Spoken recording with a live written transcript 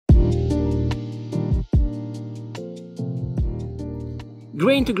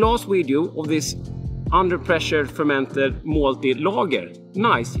Grain to glass video of this under pressure fermented malted lager.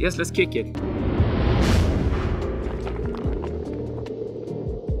 Nice, yes, let's kick it.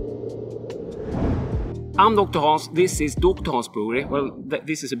 I'm Dr. Hans, this is Dr. Hans Brewery. Well,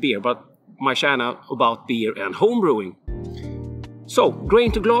 this is a beer, but my channel about beer and home brewing. So,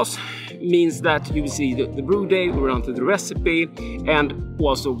 grain to glass means that you will see the Brewday, we'll run through the recipe, and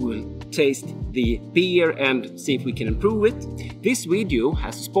also we'll taste the beer and see if we can improve it. This video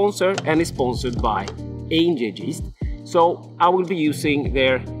has a sponsor and is sponsored by Yeast. So I will be using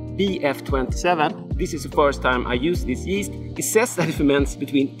their BF27. This is the first time I use this yeast. It says that it ferments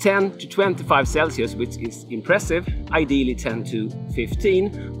between 10 to 25 Celsius, which is impressive, ideally 10 to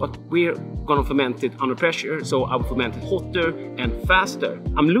 15, but we're gonna ferment it under pressure, so I will ferment it hotter and faster.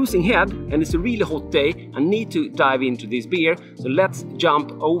 I'm losing head and it's a really hot day. I need to dive into this beer, so let's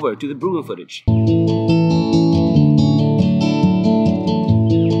jump over to the brewing footage.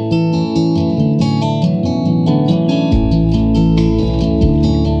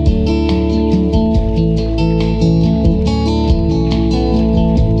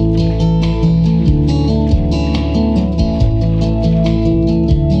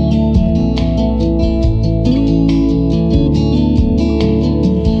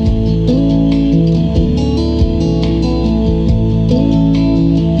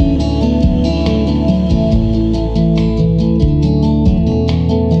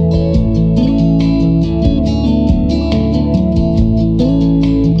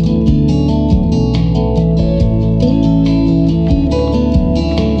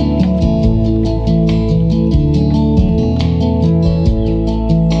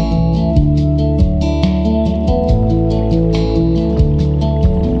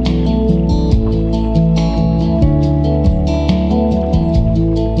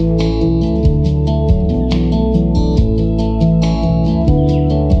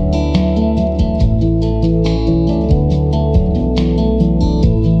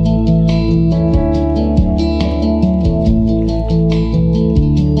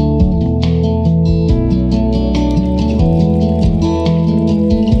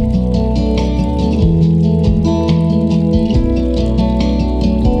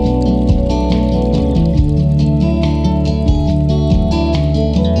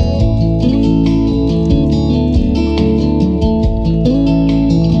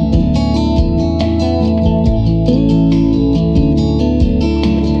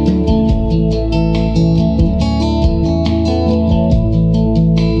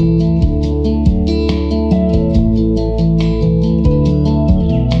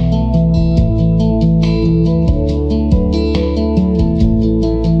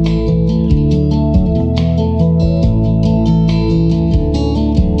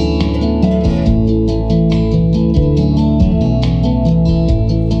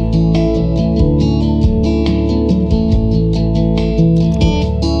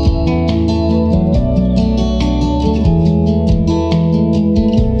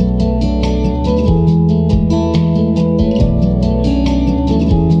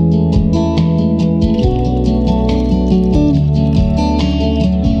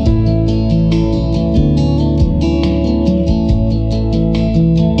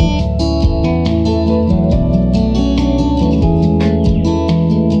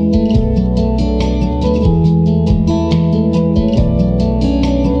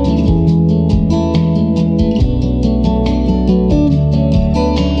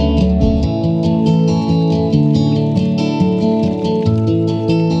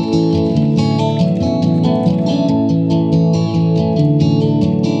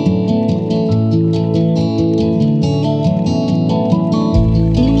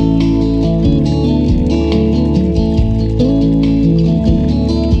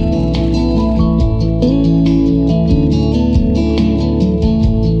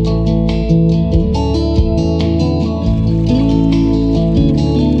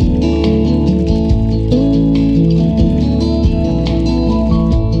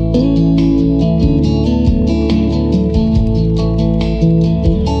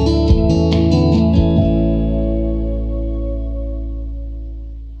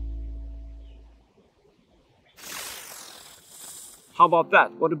 How about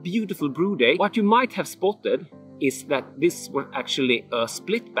that? What a beautiful brew day. What you might have spotted is that this was actually a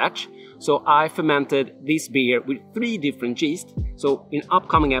split batch. So I fermented this beer with 3 different yeasts. So in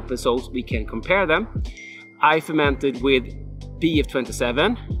upcoming episodes we can compare them. I fermented with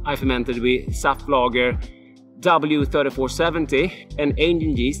BF27. I fermented with Saftlager W3470, and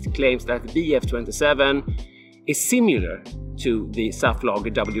Engine Yeast claims that BF27 is similar to the Saaz Lager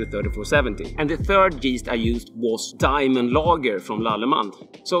W3470. And the third yeast I used was Diamond Lager from Lallemand.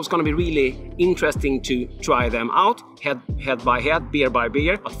 So it's going to be really interesting to try them out, head by head, beer by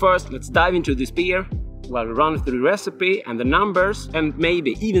beer. But first, let's dive into this beer while we run through the recipe and the numbers, and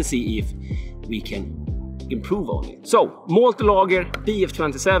maybe even see if we can improve on it. So, Malt Lager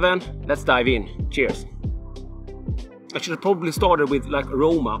BF27, let's dive in. Cheers. I should have probably started with like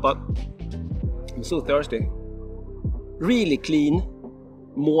Aroma, but I'm so thirsty. Really clean,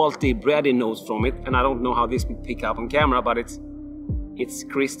 malty, bready notes from it, and I don't know how this will pick up on camera, but it's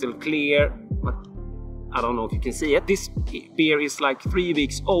crystal clear, but I don't know if you can see it. This beer is like 3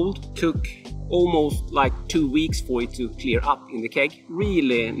 weeks old, took almost like 2 weeks for it to clear up in the keg.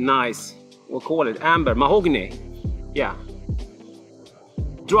 Really nice, we'll call it amber, mahogany, yeah.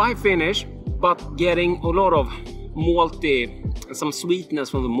 Dry finish, but getting a lot of malty, some sweetness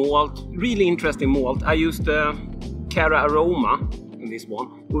from the malt. Really interesting malt. I used Cara Aroma in this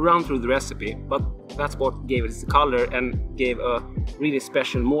one. We'll run through the recipe, but that's what gave it its color and gave a really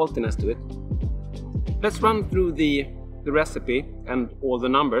special maltiness to it. Let's run through the recipe and all the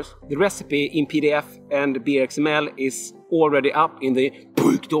numbers. The recipe in PDF and BXML is already up in the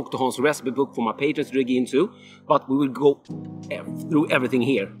Dr. Hans recipe book for my patrons to dig into, but we will go through everything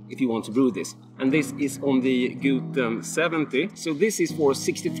here if you want to brew this. And this is on the Guten 70, so this is for a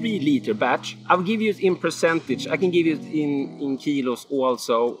 63 liter batch. I'll give you it in percentage, I can give you it in kilos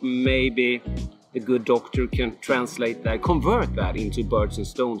also. Maybe the good doctor can translate that, convert that into birds and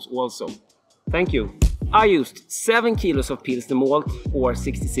stones also. Thank you. I used 7 kilos of Pilsner malt, or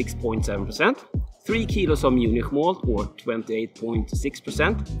 66.7%, 3 kilos of Mumich Malt, or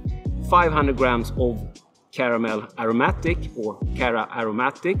 28.6%, 500 grams of Caramel Aromatic, or Cara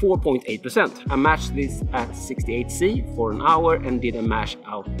Aromatic, 4.8%. I mashed this at 68C for an hour and did a mash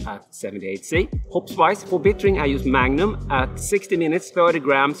out at 78C. Hops wise, for bittering I used Magnum at 60 minutes, 30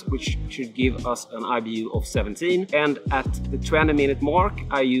 grams, which should give us an IBU of 17. And at the 20-minute mark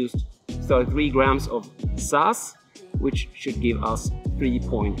I used 33 grams of Saaz, which should give us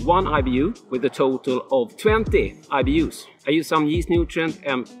 3.1 IBU with a total of 20 IBUs. I used some yeast nutrient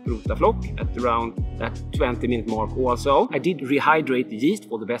and Protafloc at around that 20-minute mark also. I did rehydrate the yeast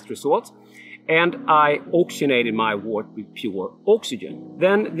for the best results, and I oxygenated my wort with pure oxygen.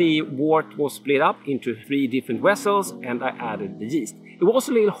 Then the wort was split up into 3 different vessels and I added the yeast. It was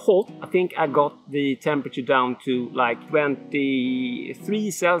a little hot. I think I got the temperature down to like 23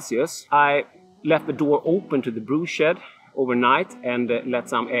 Celsius. I left the door open to the brew shed overnight and let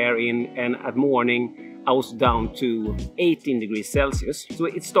some air in, and at morning I was down to 18 degrees Celsius. So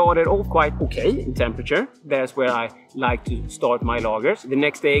it started off quite okay in temperature. That's where I like to start my lagers. The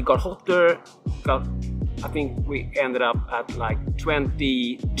next day it got hotter. I think we ended up at like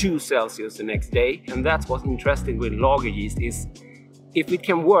 22 Celsius the next day. And that's what's interesting with lager yeast is if it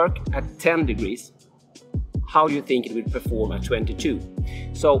can work at 10 degrees, how do you think it will perform at 22?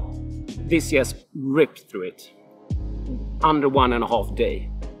 So this just ripped through it. Under 1.5 days,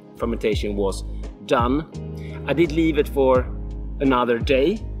 fermentation was done. I did leave it for another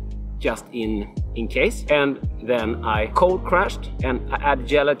day, just in case. And then I cold crashed and I added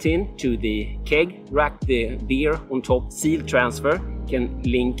gelatin to the keg, racked the beer on top, seal transfer. Can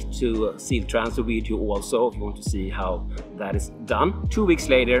link to a seal transfer video also if you want to see how that is done. 2 weeks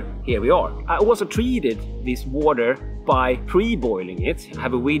later, here we are. I also treated this water by pre-boiling it. I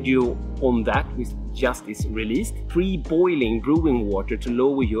have a video on that which just is released. Pre-boiling brewing water to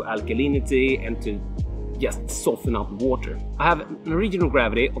lower your alkalinity and to just soften up water. I have an original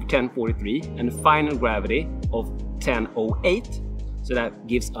gravity of 1043 and a final gravity of 1008. So that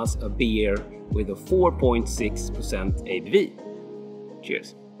gives us a beer with a 4.6% ABV.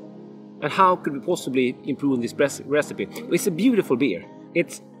 Cheers. And how could we possibly improve this recipe? It's a beautiful beer.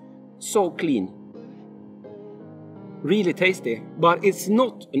 It's so clean. Really tasty, but it's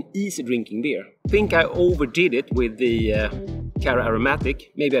not an easy drinking beer. I think I overdid it with the Cara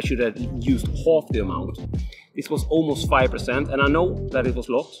Aromatic. Maybe I should have used half the amount. This was almost 5%, and I know that it was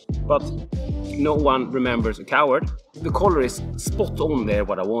a lot, but no one remembers a coward. The color is spot on there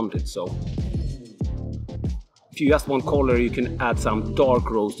what I wanted, so if you just want color, you can add some dark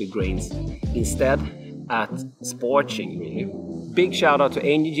roasted grains instead at sparging, really. Big shout out to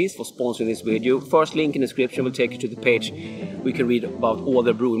Angel Yeast for sponsoring this video. First link in the description will take you to the page we can read about all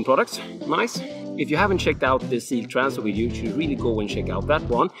their brewing products. Nice. If you haven't checked out the seal transfer video, you should really go and check out that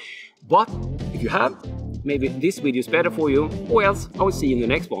one. But if you have, maybe this video is better for you, or else I will see you in the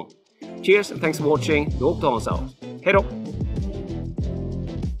next one. Cheers and thanks for watching. Dr. Hans out. Hej då!